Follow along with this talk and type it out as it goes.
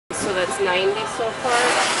so that's 90 so far.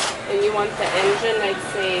 And you want the engine, I'd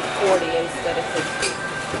say 40 instead of 50.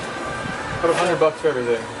 Put $100 for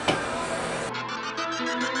everything.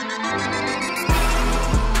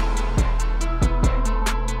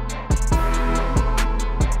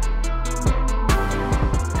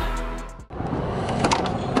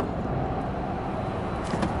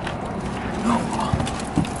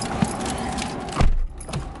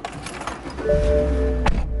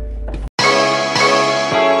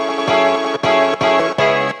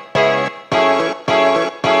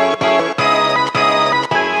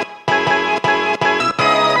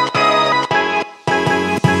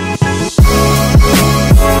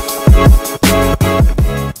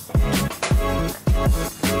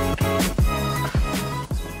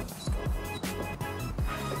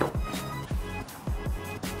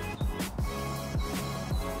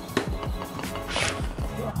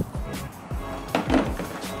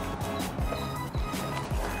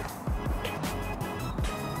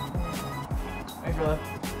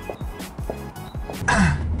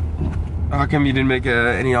 How come you didn't make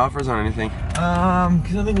any offers on anything?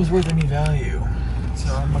 Because I think it was worth any value.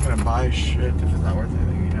 So I'm not gonna buy shit if it's not worth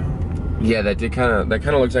anything, you know? Yeah, that kind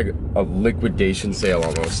of looks like a liquidation sale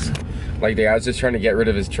almost. Like the guy's just trying to get rid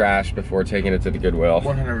of his trash before taking it to the Goodwill.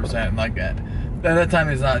 100%. Like that. At that time,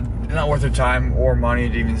 it's not worth their time or money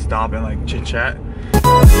to even stop and like chit chat.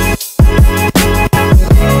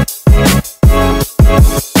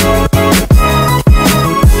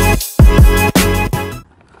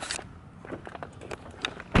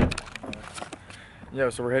 Yo,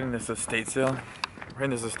 so we're heading this estate sale.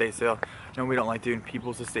 No, we don't like doing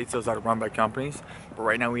people's estate sales that are run by companies, but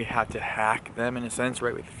right now we have to hack them in a sense,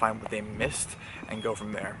 right? We have to find what they missed and go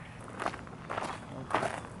from there.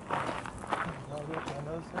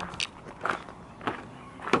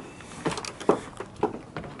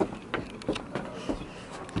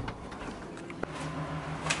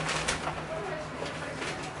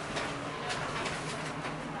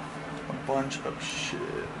 A bunch of shit.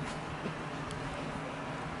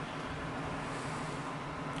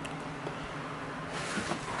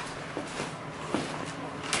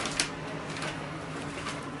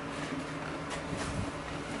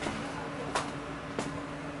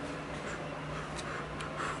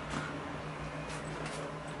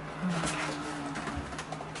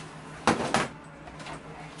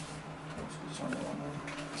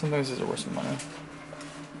 Sometimes it's worth some money.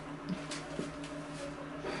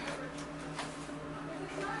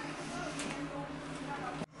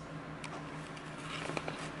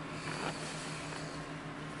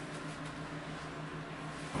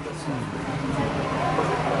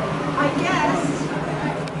 I guess.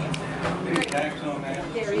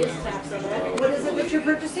 There is tax on that. What is it that you're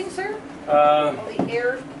purchasing, sir? The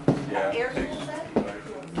air tool set?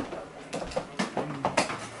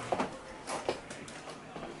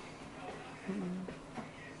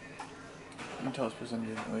 You can tell this person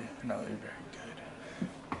immediately. No, you're very good.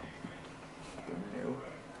 They're new.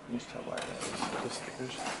 You just tell why that is. The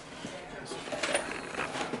stickers.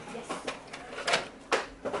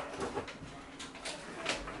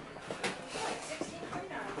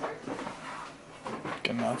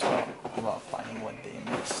 Again, now it's about finding what they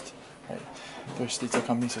missed. Right? There's estate sale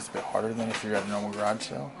companies, it's a bit harder than if you're at a normal garage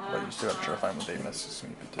sale, but you still have to try to find what they missed. It's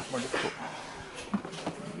going to be more difficult.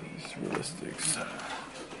 These realistics.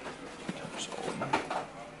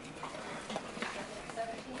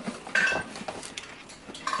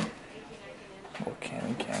 Little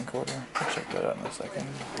Canon camcorder. I'll check that out in a second.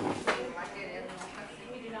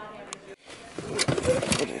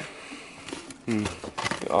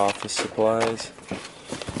 Office supplies.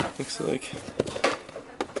 Looks like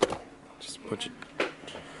just a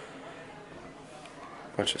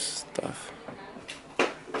bunch of stuff.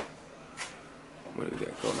 What do we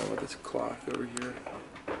got going on with this clock over here?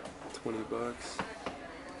 $20.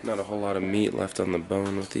 Not a whole lot of meat left on the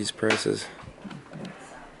bone with these prices.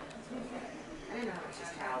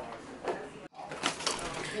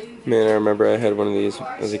 Man, I remember I had one of these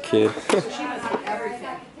as a kid.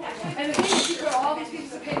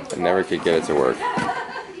 I never could get it to work. But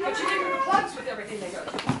you gave her the plugs with everything they go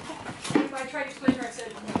to. I tried to explain to her, I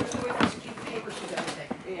said, there's no way for us to keep the papers with everything.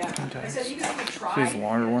 Yeah. I said, you can even try. These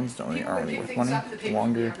longer ones don't really aren't really worth money.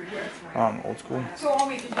 Longer, old school. So all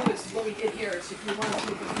we can do is what we did here is if you want to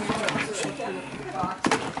keep it, so open the box.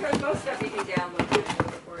 Because most stuff you can download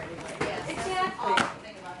before anyway. Yes. Exactly.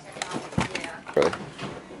 Yeah. Really?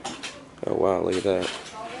 Oh wow, look at that.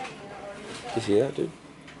 You see that, dude?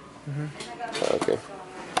 Mm-hmm. Oh, okay.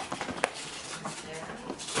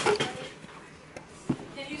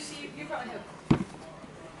 Can you see, you probably have,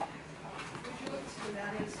 would you look to see what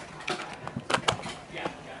that is? Yeah.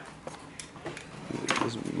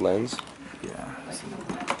 lens. Yeah.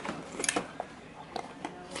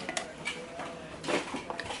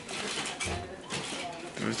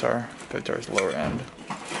 Vivitar's lower end.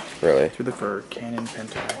 Really? So we look for Canon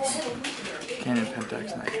Pentax,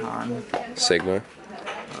 Nikon, Sigma.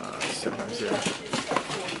 sometimes, yeah.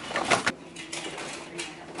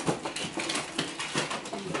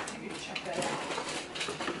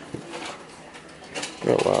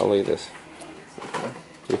 Oh wow, look at this.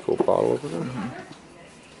 Pretty cool bottle over there.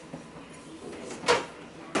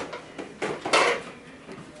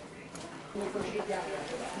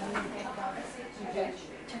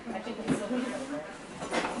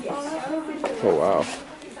 Oh wow,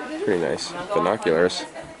 pretty nice. Binoculars.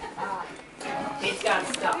 He's got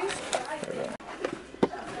stuff.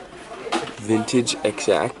 Vintage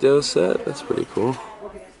X-Acto set. That's pretty cool.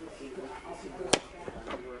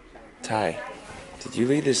 Ty, did you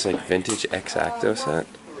leave this like vintage X-Acto set?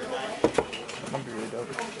 That'd be really dope.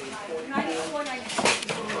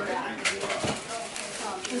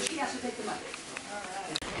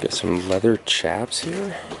 Got some leather chaps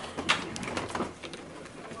here.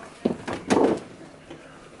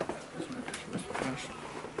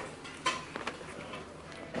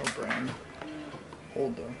 No brand.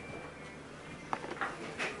 Old though.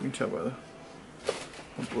 You can tell by the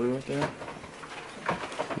blue right there. A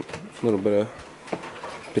little bit of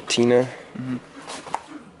patina.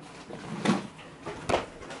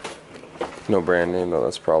 No brand name though,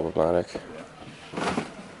 that's problematic.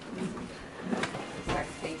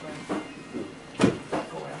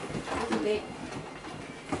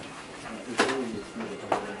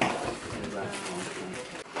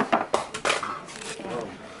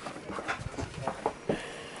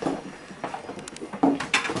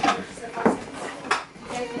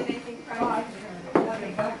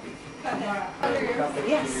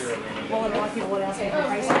 Yes. Well, and a lot of people would ask me for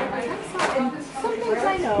pricing. And some things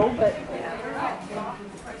I know, but.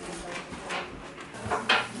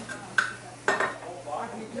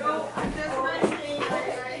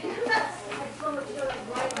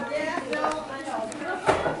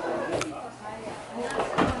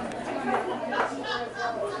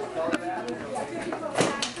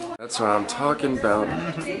 That's what I'm talking about.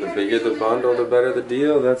 The bigger the bundle, the better the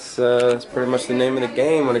deal. That's pretty much the name of the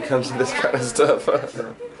game when it comes to this kind of stuff.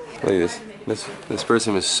 Look at this. This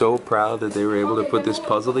person was so proud that they were able to put this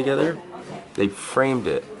puzzle together. They framed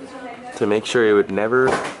it to make sure it would never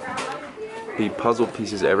be puzzle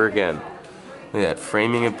pieces ever again. Look at that,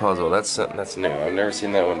 framing a puzzle. That's new. I've never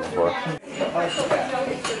seen that one before.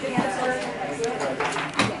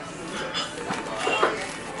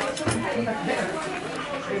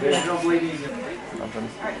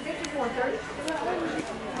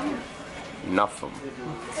 Nothing.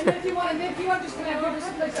 And if you want, just come out here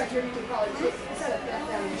to place like here, you can probably set it down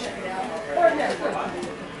and check it out. Or there.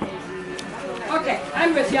 Okay,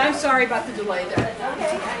 I'm with you. I'm sorry about the delay there.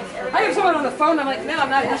 I have someone on the phone. I'm like, no, I'm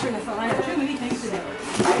not answering the phone. I have too many things to do.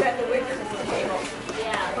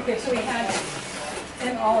 Okay, so we had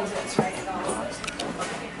in all of this, right?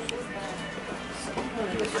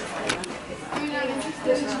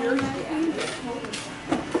 This is yours.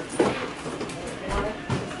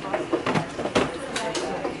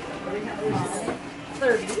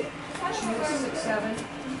 30, 6, 7.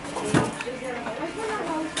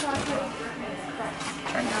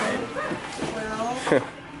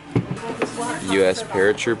 U.S.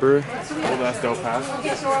 paratrooper. Old ass dope pass.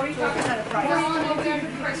 Okay, so are we talking about a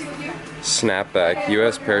price with you? Snapback.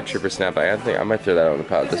 U.S. paratrooper snapback. I think I might throw that on the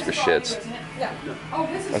pallet just for shits.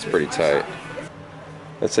 That's pretty tight.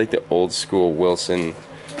 That's like the old school Wilson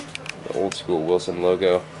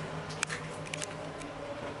logo.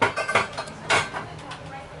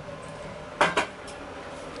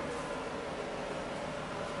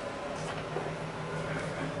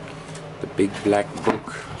 The big black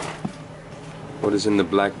book. What is in the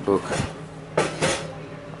black book?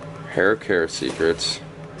 Hair care secrets.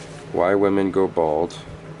 Why women go bald.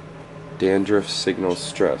 Dandruff signals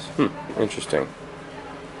stress. Interesting.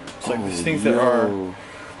 It's like these things that are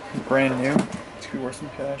brand new. It's could be worth some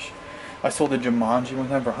cash. I sold a Jumanji one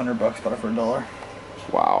time for $100, bought it for $1.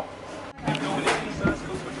 Wow.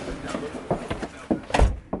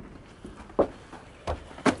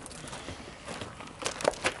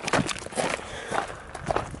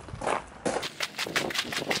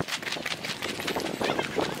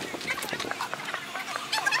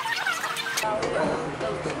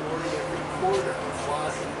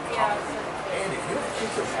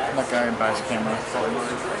 That guy buys camera.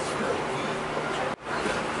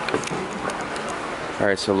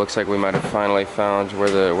 Alright, so it looks like we might have finally found where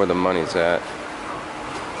the money's at.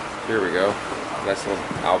 Here we go. Nice little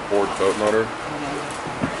outboard boat motor.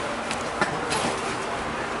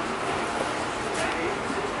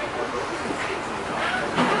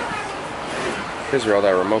 Here's where all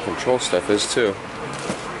that remote control stuff is too.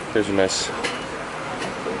 Here's a nice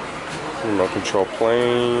remote control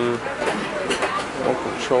plane. Remote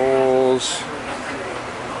controls.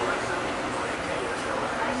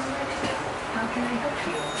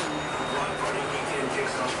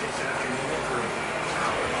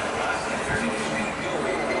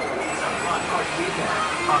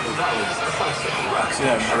 See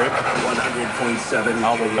that grip? 100.7.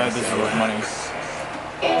 I'll bet this is worth money.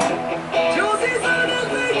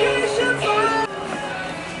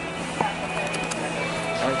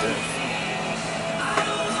 Okay.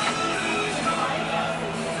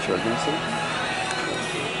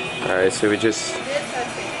 Alright, so we just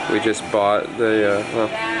bought the well,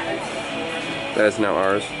 that is now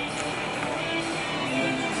ours.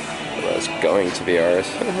 Well, it's going to be ours.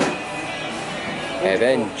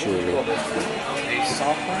 Eventually.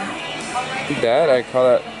 That, I call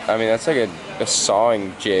that, I mean, that's like a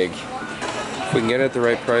sawing jig. If we can get it at the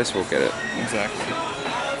right price, we'll get it. Exactly.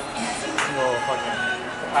 Little fucking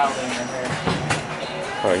piling in here.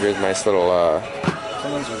 Oh, here's a nice little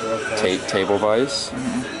table vise.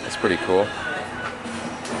 That's pretty cool.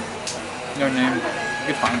 No name. You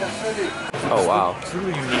can find them. Oh wow. It's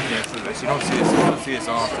really uniqueness to this. You don't see this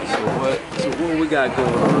often. So what we got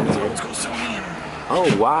going on here? Let's go so in. Oh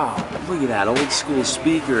wow, look at that old school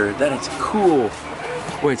speaker. That is cool.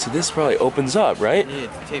 Wait, so this probably opens up, right? Yeah,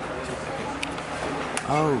 it's tape.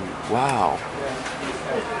 Oh wow.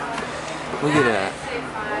 Look at that.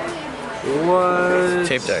 What?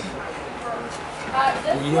 Tape deck.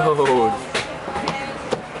 Yo.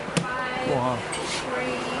 Wow.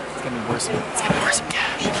 It's gonna be worth some. It's gonna be worth some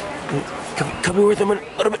cash. Could be worth a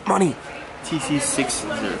little bit money. TC603.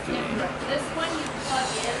 This one you plug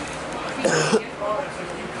in.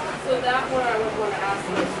 So that one I would want to ask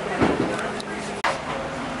you.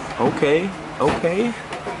 Okay.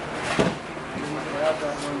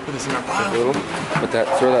 Put this in our pile.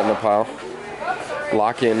 Throw that in the pile.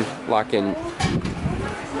 Lock in.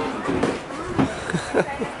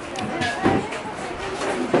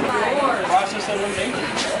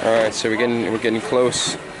 All right, so we're getting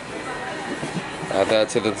close. Add that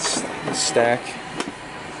to the stack.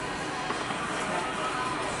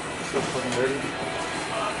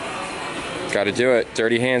 Got to do it.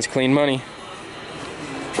 Dirty hands, clean money.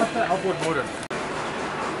 What's that outboard motor?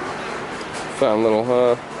 Found a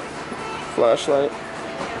little flashlight.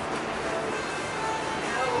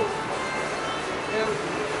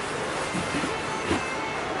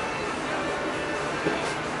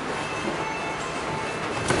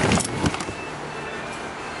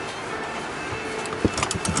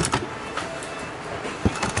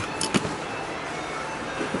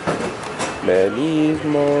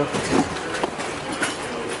 Belismo.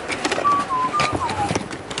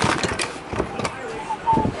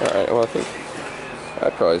 Alright, well I think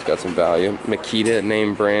that probably's got some value. Makita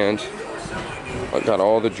name brand. I've got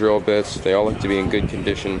all the drill bits. They all look to be in good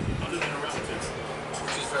condition.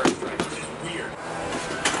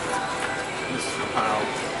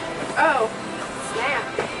 Oh, snap.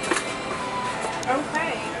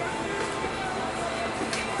 Okay.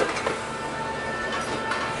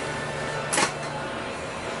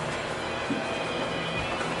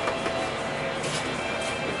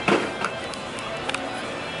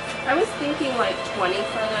 I was thinking like 20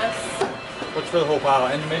 for this. What's for the whole pile?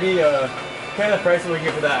 And maybe kind of the price that we can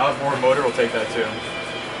get for that outboard motor, we'll take that too.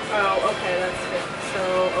 Oh, okay, that's good.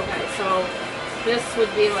 So this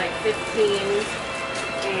would be like 15,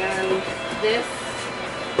 and this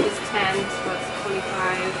is 10, so that's 25,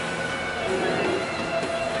 and then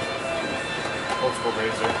Old school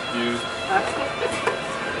razor, used. so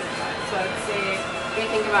I'd say, what do you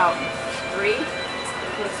think about 3?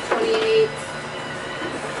 That's 28,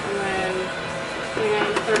 and then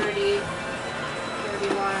 29, 30,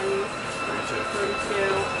 31,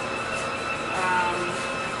 32,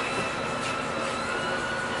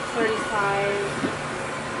 35,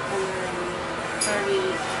 and then 38,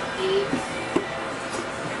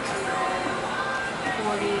 and then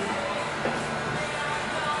 40.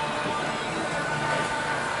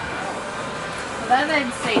 So then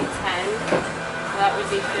I'd say 10. So that would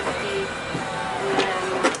be 50, and then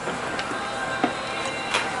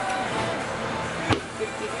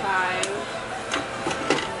 55,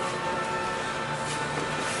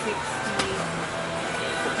 60,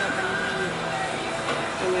 70,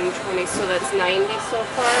 and then 20. So that's 90 so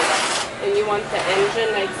far. And you want the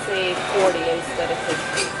engine, I'd say 40 instead of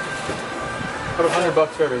 50. Put $100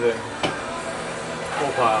 for everything.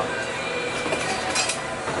 Whole pile.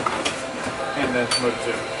 and then mode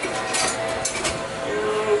 2.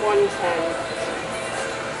 110.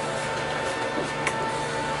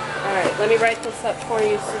 Alright, let me write this up for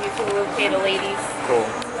you so you can locate a ladies. Cool.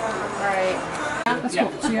 Alright. That's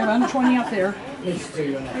cool. So you have under 20 up there.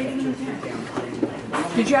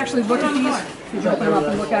 Did you actually look at these? Did you open them up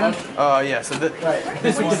and look at them? Yeah, so this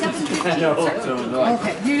one.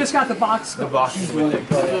 Okay, you just got the box. The box is with it.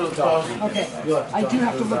 Okay, I do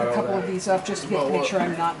have to look a couple of these up just to make sure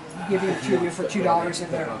I'm not giving it to you for $2 if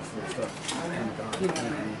they're, you know.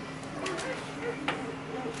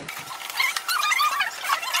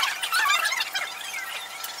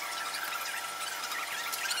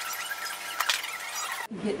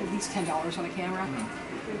 Get at least $10 on a camera.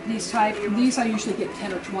 These I usually get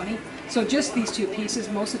 10 or 20. So just these two pieces,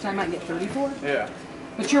 most of the time I get 30 for. Yeah.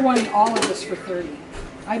 But you're wanting all of this for 30.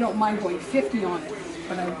 I don't mind going 50 on it,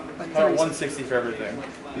 but 30. 160 for everything.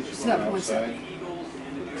 So that 170.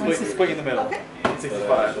 Split in the middle. Okay.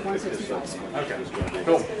 165. 165. Okay.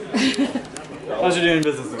 Cool. How's you doing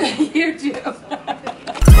business with me? You too.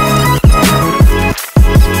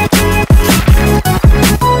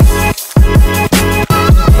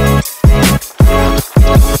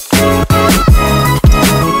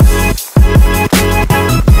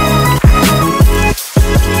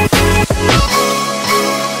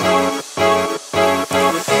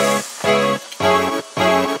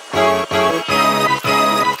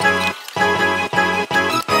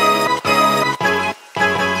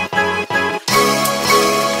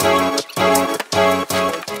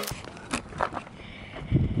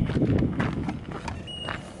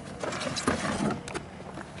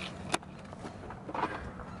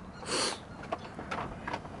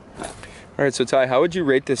 All right, so Ty, how would you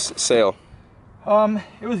rate this sale?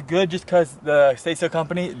 It was good just because the state sale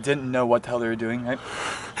company didn't know what the hell they were doing, right?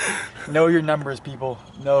 Know your numbers, people.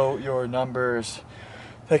 Know your numbers.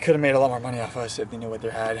 They could have made a lot more money off us if they knew what they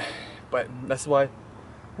had. But that's why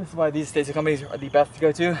these state sale companies are the best to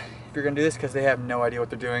go to if you're gonna do this, because they have no idea what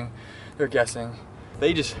they're doing. They're guessing.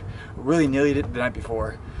 They just really nailed it the night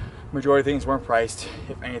before. Majority of things weren't priced,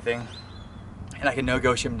 if anything. And I can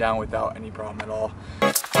negotiate them down without any problem at all.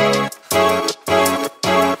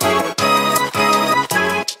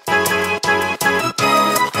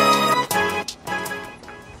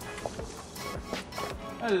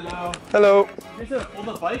 Hello. Hello. You said hold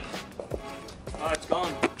the bike? It's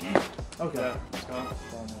gone. Okay. Yeah, it's gone.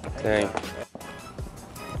 Dang.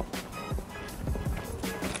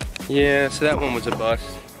 Yeah, so that one was a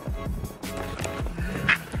bust.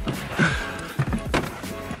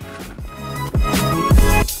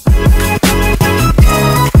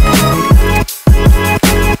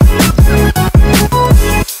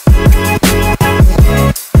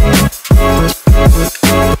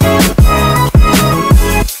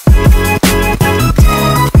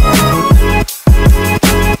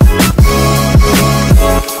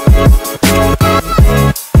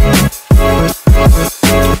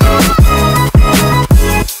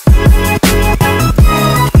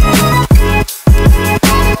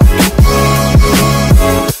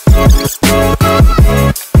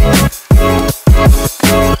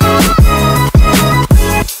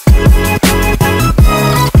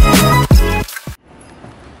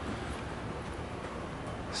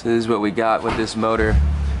 So this is what we got with this motor.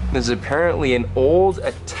 This is apparently an old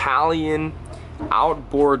Italian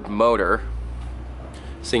outboard motor.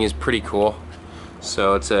 This thing is pretty cool.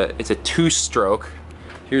 So it's a 2-stroke.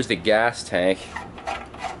 Here's the gas tank.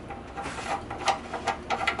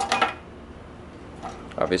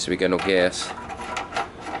 Obviously we got no gas.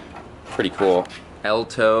 Pretty cool.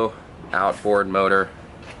 Elto outboard motor.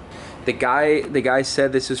 The guy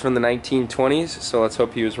said this is from the 1920s, so let's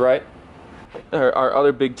hope he was right. Our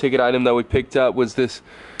other big ticket item that we picked up was this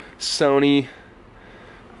Sony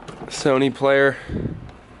player.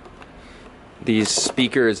 These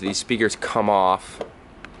speakers come off,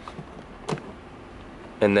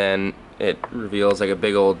 and then it reveals like a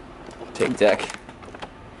big old tape deck.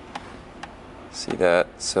 See that?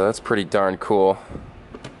 So that's pretty darn cool.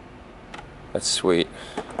 That's sweet.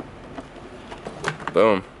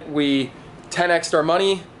 Boom. We 10x'd our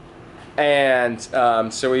money. And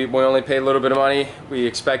so we only paid a little bit of money. We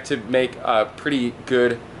expect to make a pretty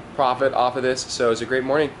good profit off of this, so it's a great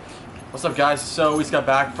morning. What's up, guys? So we just got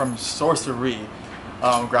back from Sorcery,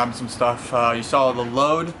 grabbing some stuff. You saw the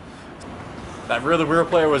load. That rear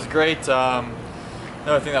player was great.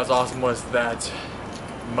 Another thing that was awesome was that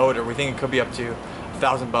motor. We think it could be up to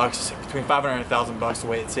 $1,000, between $500 and $1,000 the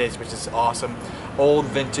way it sits, which is awesome. Old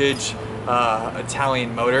vintage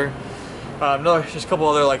Italian motor. Just a couple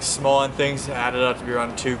other like small end things added up to be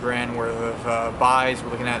around $2 grand worth of buys. We're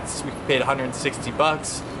looking at, we paid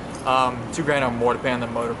 $160. $2 grand or more depending on the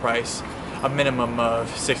motor price, a minimum of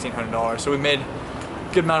 $1,600. So we made a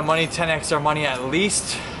good amount of money, 10x our money at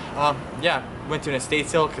least. Yeah, went to an estate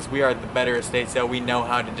sale because we are the better estate sale. We know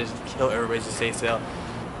how to just kill everybody's estate sale.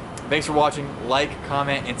 Thanks for watching. Like,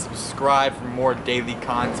 comment, and subscribe for more daily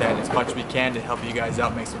content as much as we can to help you guys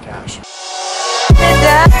out, make some cash.